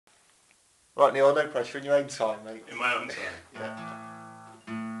Right, Neil, no pressure, in your own time, mate. In my own time. Yeah.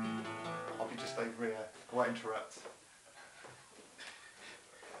 I'll be just over here. I won't interrupt.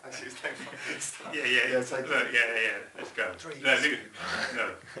 Actually, it's no fun. Yeah. Yeah, Look, take yeah. Let's go. Three. No. Okay.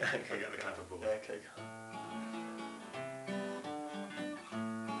 I got the clapperboard. Yeah, okay.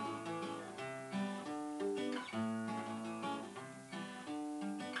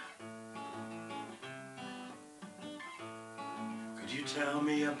 Could you tell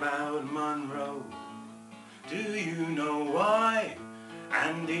me about Monroe? Do you know why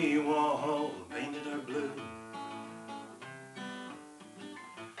Andy Warhol painted her blue?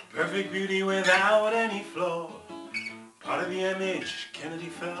 Perfect beauty without any flaw, part of the image Kennedy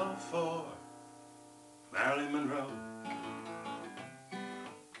fell for. Marilyn Monroe.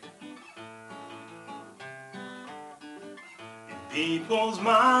 In people's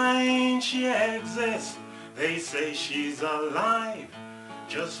minds she exists. They say she's alive,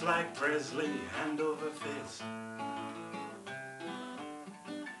 just like Presley, hand over fist.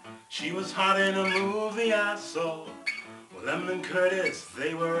 She was hot in a movie I saw. Well, Lemon and Curtis,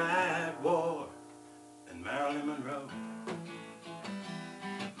 they were at war. And Marilyn Monroe,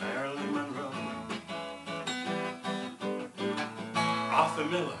 Marilyn Monroe. Arthur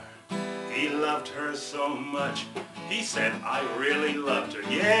Miller, he loved her so much. He said, I really loved her.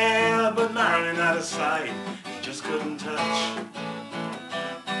 Yeah, but Marilyn out of sight, he just couldn't touch.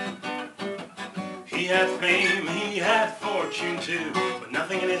 He had fame, he had fortune too, but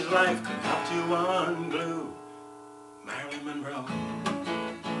nothing in his life could help to unglue Marilyn Monroe.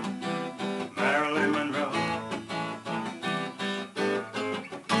 Marilyn Monroe.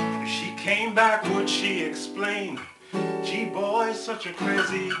 If she came back, would she explain? Gee, boy, such a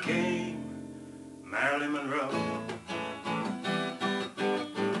crazy game. Marilyn Monroe.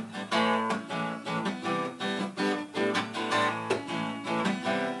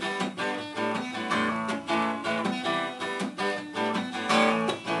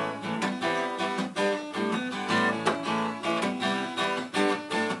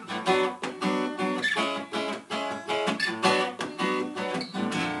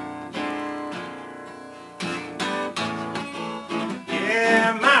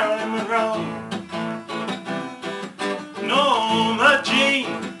 Yeah, Marilyn Monroe. Norma Jean,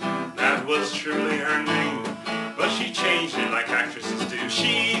 that was truly her name, but she changed it like actresses do.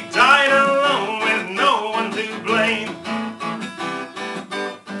 She died alone with no one to blame.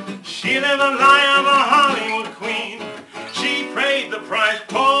 She lived the life of a Hollywood queen. She paid the price,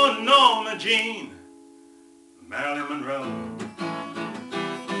 poor Norma Jean. Marilyn Monroe.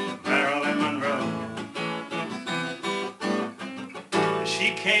 Marilyn Monroe.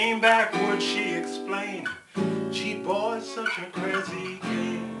 She came back, would she explain? Gee, boy, such a crazy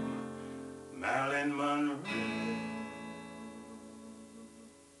game. Marilyn Monroe.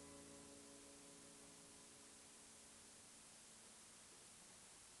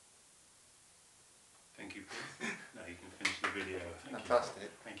 Thank you. Now you can finish the video. Thank you. Fantastic.